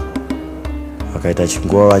akamuda. Vakaita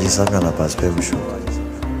chinguva vachisangana pasi pemushuku.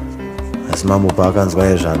 Asi mambo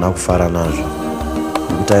paakanzwa izvo haana kufara nazvo.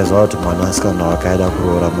 Nokuti aiziva kuti mwanasikana wake aida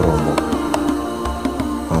kuroora murombo.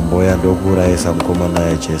 Mambo uya ndokuurayisa mukomana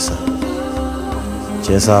yaJesa.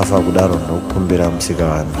 Jesa afa kudaro ndokukumbira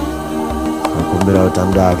musikana. Akumbira kuti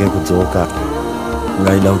anoda ake kudzoka.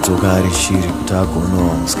 Ngaida kudzoka ari shiri kuti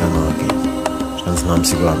agonowa musikana wake. Zvanzi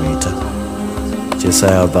namusiki vamuita.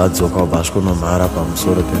 Jesa yabva adzoka ubva asvikonomhara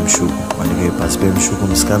pamusoro pemushuku. Wanenge pasi pemushuku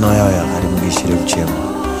musikana waya ari mugishire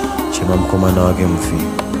kuchema mukomana wake mufi.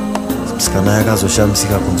 Musikana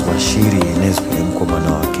yakazoshamisika kunzwa shiri inezwi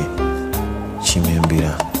remukomana wake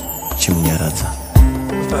chimembira chimunyaradza.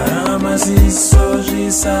 Vhara maziso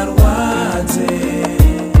zvisarwadze,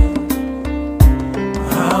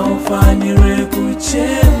 haufanire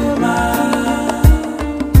kuchema,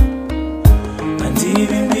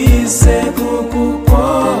 handivimbise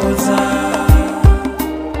kukupodza,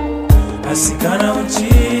 asi kana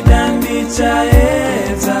uchida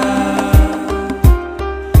ndichaedza,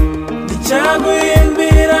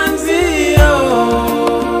 ndichakuimbira nziyo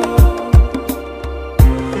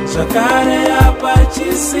zvakare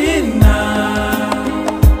yapachisina,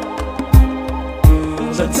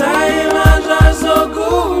 zvataima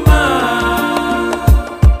zvazoguma,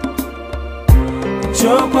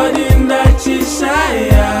 chokwadi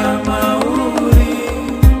ndachishaya mauri,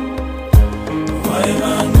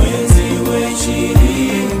 waiva mwedzi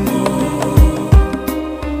wechirimo,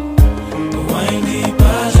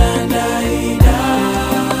 waindipa zvandaida,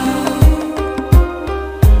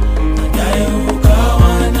 dai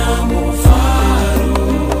ukawana mufaro,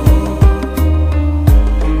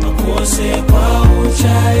 kwose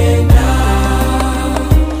kwauchaenda,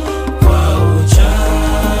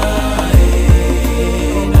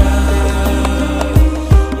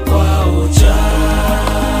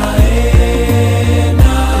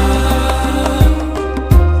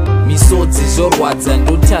 misodzi zorwadza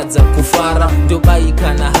ndotadza kufara,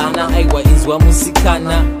 ndobayikana hana aiwa izwa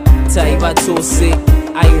musikana, taiva tose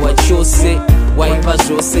aiwa chose, waiva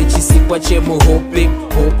zvose chisikwa chemuhope,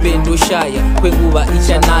 hope ndoshaya kwenguva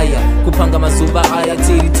ichanaya, kupanga mazuva aya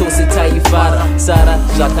tiri tose taifara, sara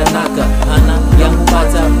zvakanaka hana yangu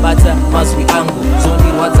bata mazwi angu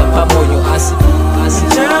zondirwadza pamoyo asi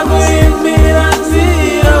chakuimbira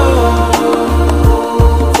nziyo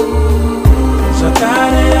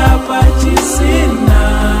zvakare yapachisina,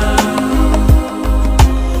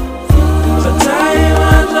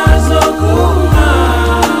 zvataima zvazoguma,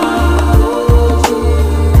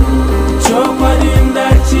 chokwadi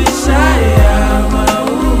ndachishaya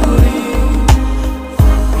mauri,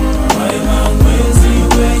 waiva mwedzi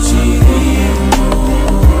wechirimo,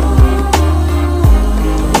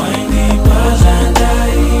 waindipa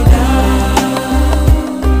zvandaida,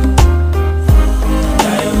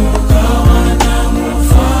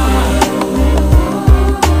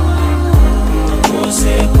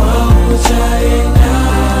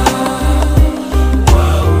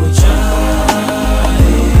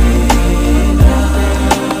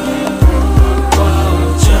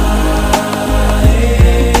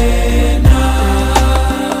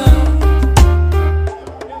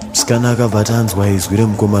 Musikana akabva tanzwa izwi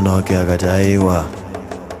remukomana wake akati aiwa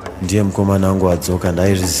ndiye mukomana wangu wadzoka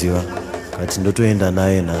ndaizviziva kati ndotoenda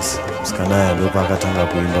naye nhasi. Musikana aya ndopakatanga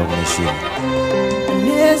kuimba kune Shiri.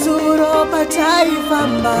 Nezuro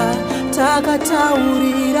pataifamba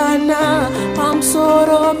takataurirana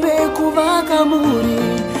pamusoro pekuvaka muri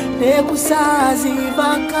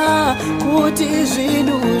nekusazivaka kuti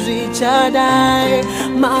zvinhu zvichadai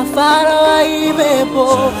mafaro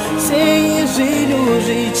aivepo sei zvinhu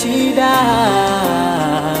zvichida.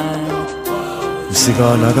 Musika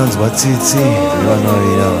vanhu akanzwa tsitsi revana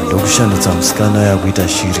vaviri ava ndokushandutsa musikana yakuita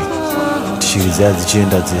Shiri kuti shiri dziya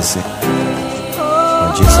dzichienda dzese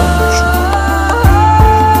majesa mutsvu.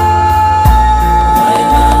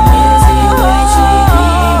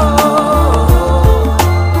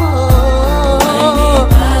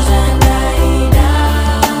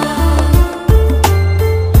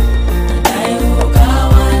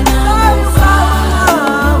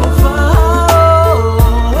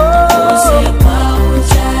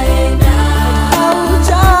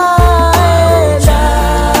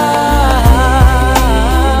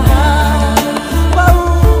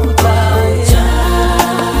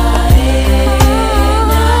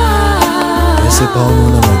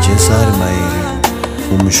 Paunoona majesa ari mairi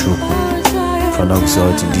umushuku fana kuziva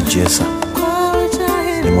kuti ndijesa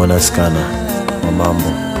nemwanasikana wamambo.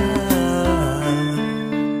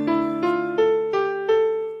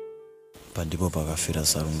 Pandipo pakafira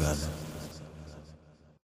Sarungano.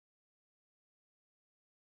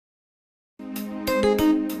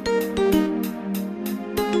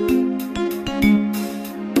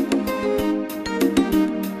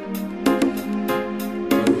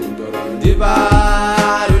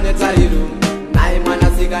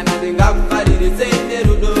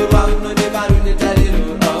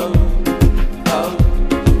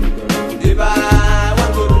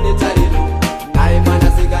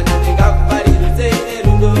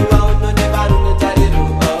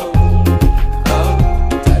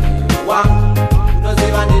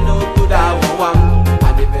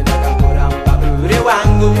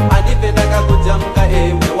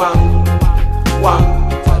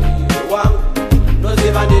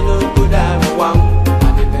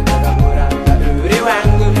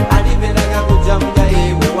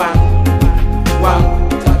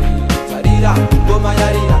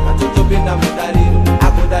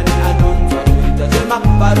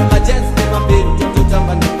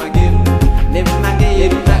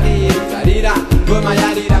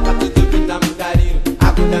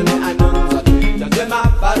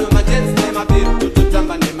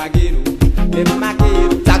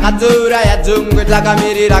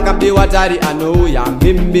 Takamirira kambiwa tari anouya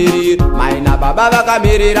mbimbirira maina baba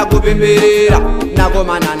vakamirira kupemberera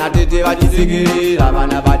nakomana natete vachisekerera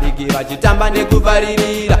vana vadiki vachitamba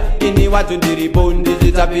nekuvaririra ini wacho ndiripo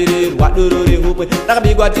ndichitapirirwa doro rehupwe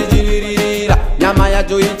rakabikwa tichiviririra nyama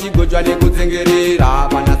yacho ichigochwa nekutsengerera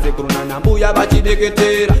vanasekuru nanambuya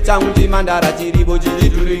vachideketera changu chimandara chiripo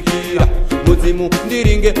chichiturikira mudzimu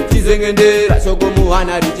ndiringe chizengendera shoko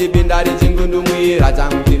muhana richipinda richingundumwira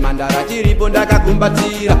changu chimandara chiripo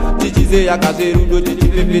ndakakumbatira tichizeya kazverudo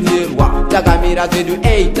tichipembeterwa takamira zvedu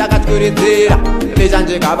takatweredzera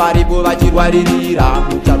veshanjeka varipo vachirwaririra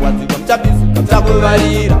mucharwadzirwa muchapizuka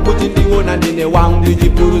muchakuvarira kuti ndiona ndine wangu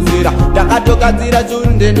ndichipuruzira ndakatogadzira churu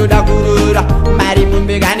ndendoda kurora mari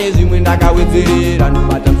mumbeka nezvimwe ndakawedzerera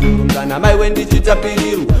ndobata msurumzana maiwe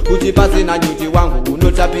ndichitapirirwa kuti pasina nyuti wangu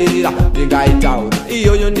unotapirira ndingaitaura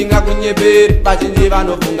iyoyo ndingakunyepere vazhinji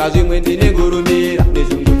vanofunga zvimwe ndinengurumira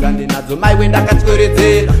nezvunguta ndinadzo maiwe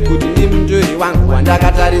ndakatweredzera kuti ndimundori wangu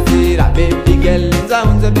wandakatarisira baby girl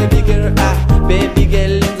nzaunze baby girl baby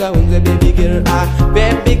girl nzaunze baby girl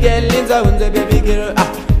baby girl nzaunze baby girl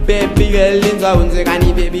baby girl nzaunze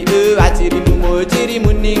kani baby achiri mumoyo chiri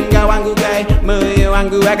muninga wangu kai moyo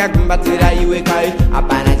wangu wakakumbatira iwe kai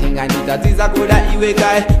hapana chinganditatidza kuda iwe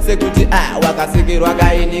kai sekuti wakasekerwa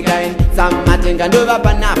kaini kai samatenga ndova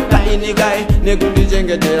panapa ini kai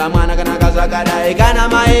nekundichengetera mwana kana kazvakadai kana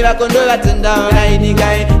mai vako ndovatendawo kaini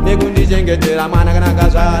kai nekundichengetera mwana kana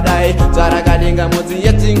kazvakadai zvarakadenga modzi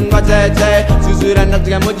yechingwa chaichai zuzura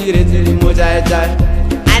ndadya mochiretirimo chaichai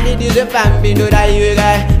andidizve fambi ndoda iwe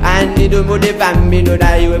kai andidombode fambi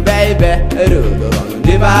ndoda iwe baibe rudo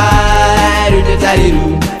vanondiva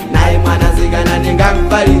rudetariru nai mwanasikana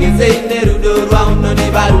ndingakufarire seine rudo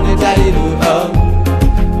rwaunondiva runetariru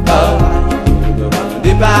rudo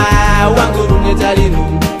vanondiva wangu runetariru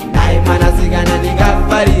nai mwanasikana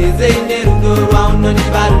ndingakufarire seine rudo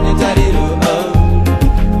rwaunondiva runetariru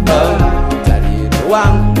tariru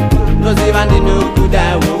wangu noziva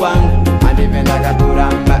ndinokudawo wangu andipenda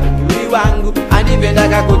kakuramba uri wangu andipenda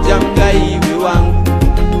kakujanga iwe wangu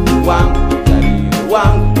wangu tariro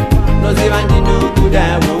wangu noziva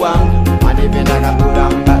ndinokudawo wangu andipe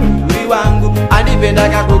ndakakuramba uri wangu andipe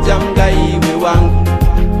ndakakujamga iwe wangu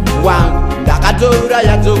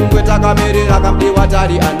ndakatouraya dzongwe takamerera kambiwa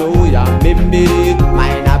tari anouya mbemberera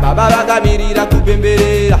maina baba vakamirira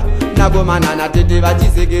kupemberera nakomana natete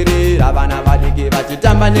vachisekerera vana vadike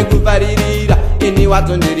vachitamba nekufaririra ini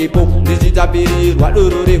wadzo ndiripo ndichitapirirwa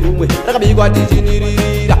doro rehumwe rakabikwa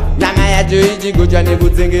tichiniririra nyama yacho ichigocha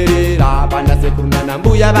nekutsengerera panasekuna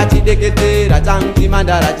nambuya vachideketera chanzi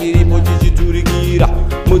mandara chiripo chichiturikira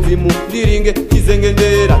mudzimu ndiringe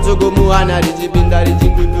chisengendera tsogomuhana richipinda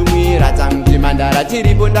richindundumwira chanzi mandara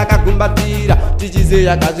chiripo ndakagumbatira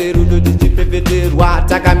tichizeya kazverudo tichipepeterwa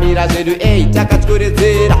takamira zvedu ei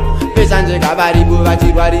takatyoredzera peshanje kavaripo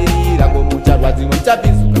vachirwaririra komucharwadzimwe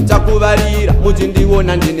muchapizuka muchakuvarira muti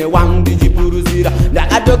ndiona ndine wangu ndichipuruzira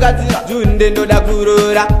ndakatogadzira junde ndoda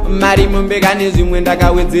kurora mari mumbeka nezvimwe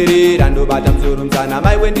ndakawedzerera ndobata musoro musana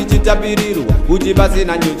maiwe ndichitapirirwa kuti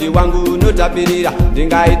pasina nyuchi wangu unotapirira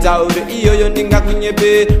ndingaitaure iyoyo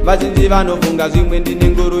ndingakunyepera vazhinji vanofunga zvimwe ndine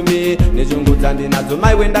ngurume nechungu dzandinadzo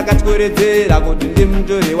maiwe ndakatyoredzera kuti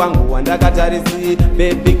ndimutore wangu wandakatarisi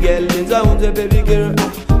baby girl inzaunze baby girl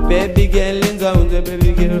baby girl inzaunze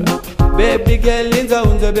baby girl baby girl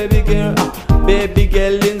inzaunze baby girl baby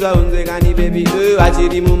girl inzaunze kani baby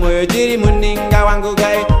achiri mumoyo chiri muninga wangu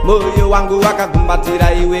kai moyo wangu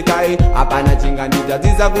wakagumbatira iwe kai hapana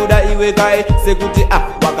chinganditadzisa kuda iwe kai sekuti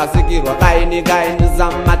wakasikirwa kaini kai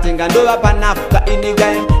ndizamatenga ndova panafuka ini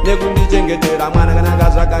kai nekundichengetera mwana kananga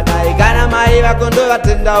zvakadai kana mai vako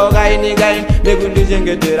ndovatendawo kaini kai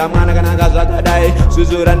nekundichengetera mwana kananga zvakadai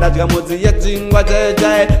zuzora ndadya mudzi yechingwa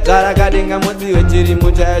chaichai zvarakadenga mudzi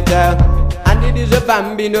wechirimo chaichai andidi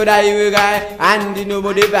zvepambi ndoda iwe kai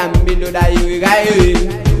andinobode pambi ndoda iwe kai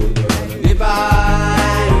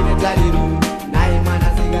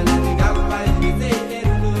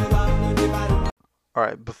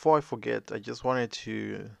Alright, before I forget, I just wanted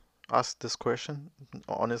to ask this question.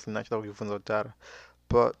 Honestly, not that we've data,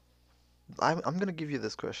 but I'm gonna give you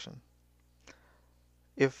this question.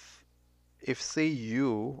 If say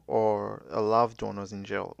you or a loved one was in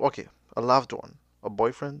jail, okay, a loved one, a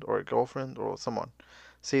boyfriend or a girlfriend or someone,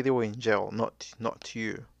 say they were in jail, not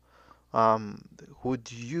you.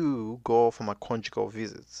 Would you go for my conjugal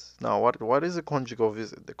visits? Now, what is a conjugal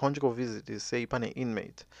visit? The conjugal visit is, say, an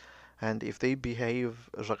inmate, and if they behave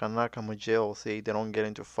zvakanaka mu jail, say they don't get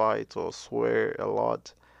into fights or swear a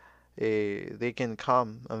lot, they can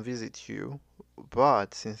come and visit you.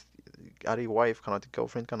 But since are wife cannot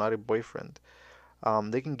girlfriend cannot boyfriend,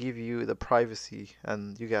 they can give you the privacy,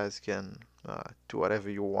 and you guys can do whatever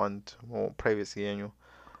you want, more privacy in you.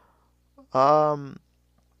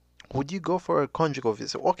 Would you go for a conjugal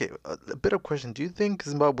visit? Okay, a better question. Do you think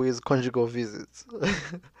Zimbabwe's conjugal visits,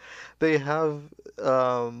 they have,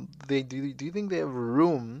 do you think they have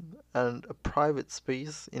room and a private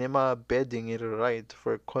space in Emma bedding it right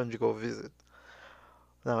for a conjugal visit?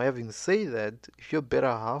 Now, having said that, if your better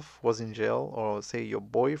half was in jail, or say your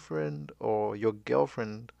boyfriend or your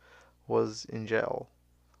girlfriend was in jail,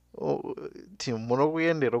 team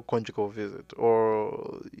monokuendera conjugal visit,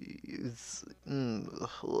 or it's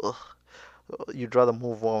you'd rather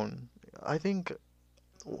move on. I think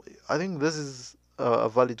this is a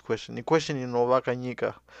valid question. The question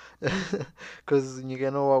vakanyika, because you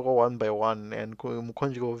can know one by one, and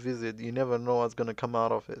conjugal visit, you never know what's gonna come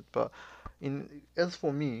out of it. But as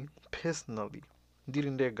for me personally,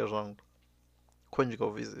 dirindega zvangu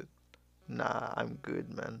conjugal visit, nah, I'm good,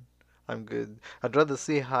 man. I'm good. I'd rather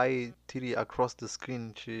say hi tiri across the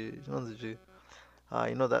screen. You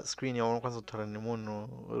know that screen you want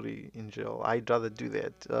to in jail. I'd rather do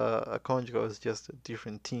that. A conjugal is just a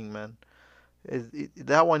different thing, man.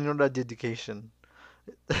 That one, that dedication.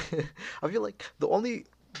 I feel like the only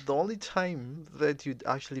time that you'd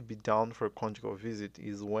actually be down for a conjugal visit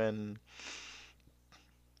is when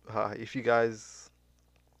if you guys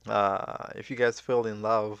fell in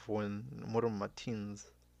love when more my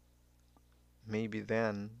teens. Maybe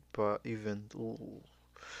then, but even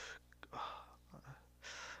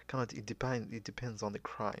it depends on the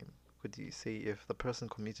crime. Could you say if the person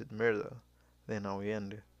committed murder, then I'll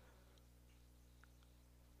end.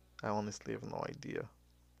 I honestly have no idea.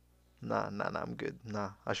 Nah, I'm good.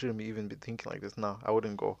 Nah, I shouldn't even be thinking like this. Nah, I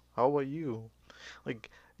wouldn't go. How about you?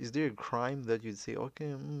 Like, is there a crime that you'd say,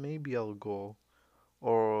 okay, maybe I'll go?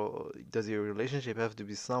 Or does your relationship have to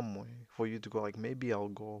be somewhere for you to go, like, maybe I'll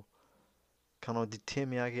go? I'll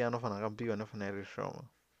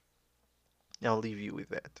leave you with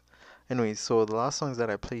that. Anyway, so the last songs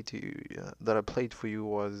that I played for you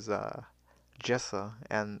was Jessa,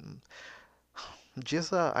 and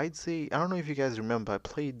Jessa, I'd say, I don't know if you guys remember, I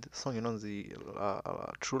played the song, the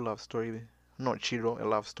True Love Story, not Chiro, a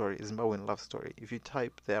love story, a Zimbabwean love story. If you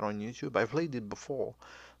type that on YouTube, I played it before,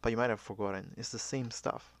 but you might have forgotten. It's the same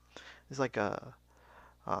stuff. It's like a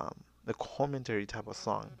commentary type of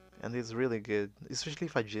song, and it's really good, especially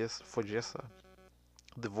for Jessa.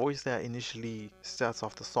 The voice that initially starts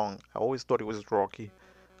off the song, I always thought it was rocky.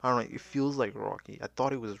 I don't know, it feels like rocky. I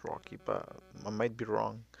thought it was rocky, but I might be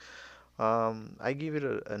wrong. I give it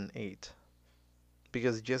an 8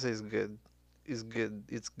 because Jessa is good. It's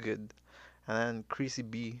good. And then Chrissy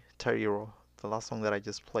B, Tariro, the last song that I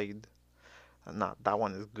just played. That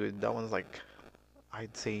one is good. That one's like,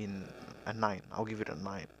 I'd say a 9. I'll give it a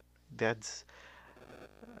 9. That's,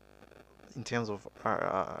 in terms of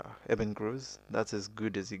Urban Grooves, that's as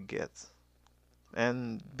good as it gets.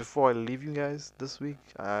 And before I leave you guys this week,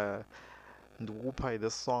 Ndrukupai,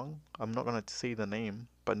 this song, I'm not gonna say the name,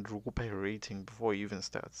 but Ndrukupai rating before it even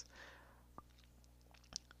starts.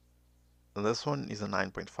 This one is a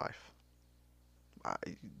 9.5.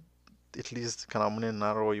 At least kana mune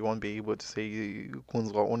naro, you won't be able to say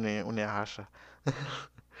kunzwa une hasha.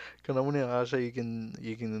 Kana mune hasha, you can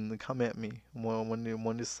come at me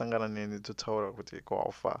when sangana nene to taura kuti go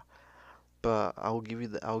alpha. But I'll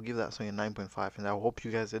give that song a 9.5, and I hope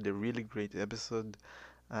you guys had a really great episode.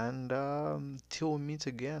 And till we meet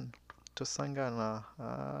again, to Sangana,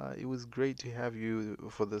 it was great to have you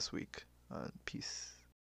for this week. Peace.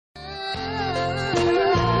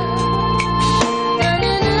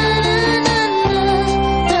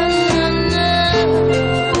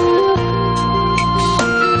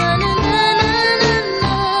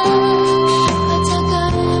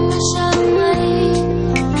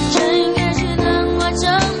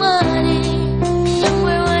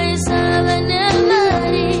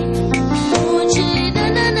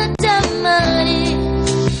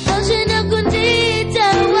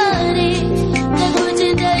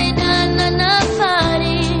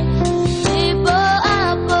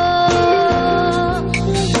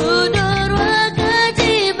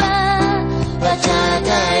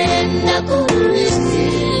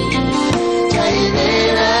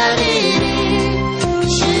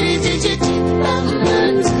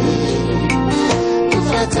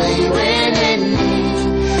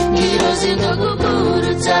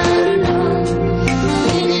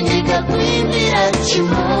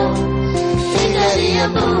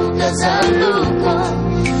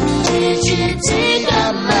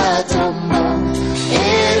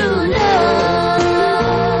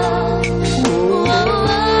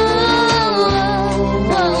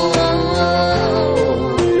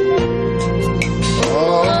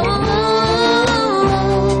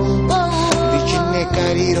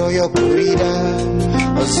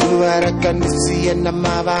 Rakandisiya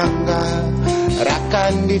namavanga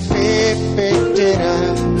rakandifefetera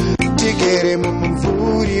tigere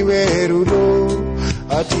mumvuri werudo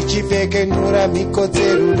atichipfekenura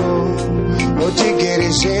mikodzero otigere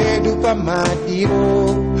zvedu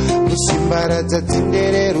pamadiro kusimbaradza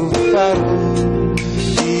dzinde rerufaro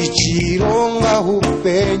tichironga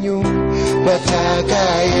upenyu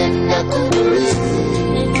patakaenda kure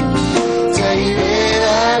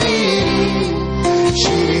taiverari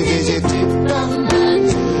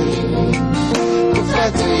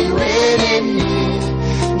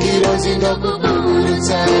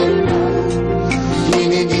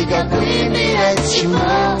ini ndikakuimbira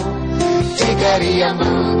chimo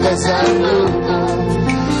tikariambuka zambuko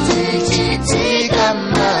tichitika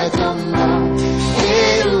matombo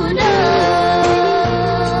erudo.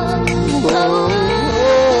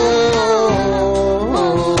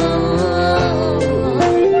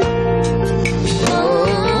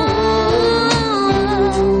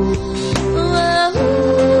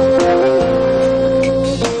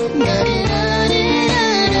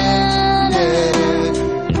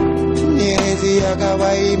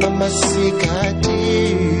 Masikati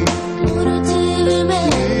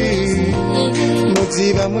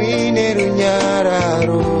mudziva muine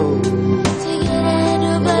runyararo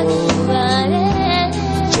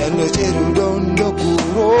chando cherudo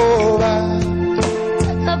ndokurova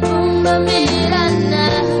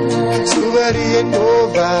zuva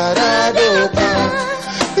riendobva radoka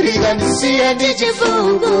rikandisiya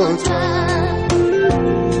ndichifukutwa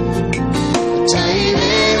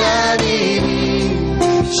taive vaviri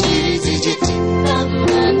shiri dzichitimba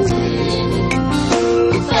mukati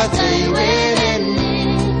kufata iwereni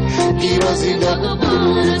irozi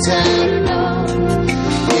ndokuburutsa rudo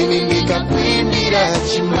ini ndikakuimbira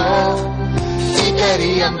chimo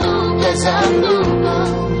tikariambuka zambuko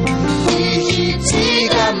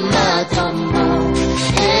tichitika matombo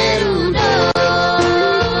erudo.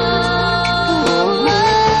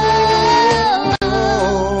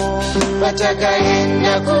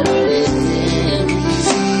 takaenda kuruvisi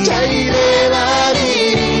taireva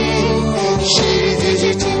riri shiri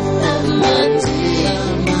dzichiti amanzi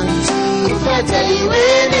kufata iwe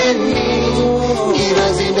neni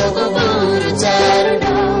irozindokuburuta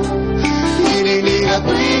rudo ini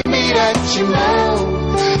ndikakuimbira chimbo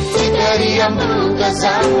tikariyambuka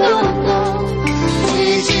zanguko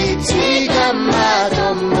tichitika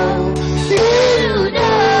matombo erudo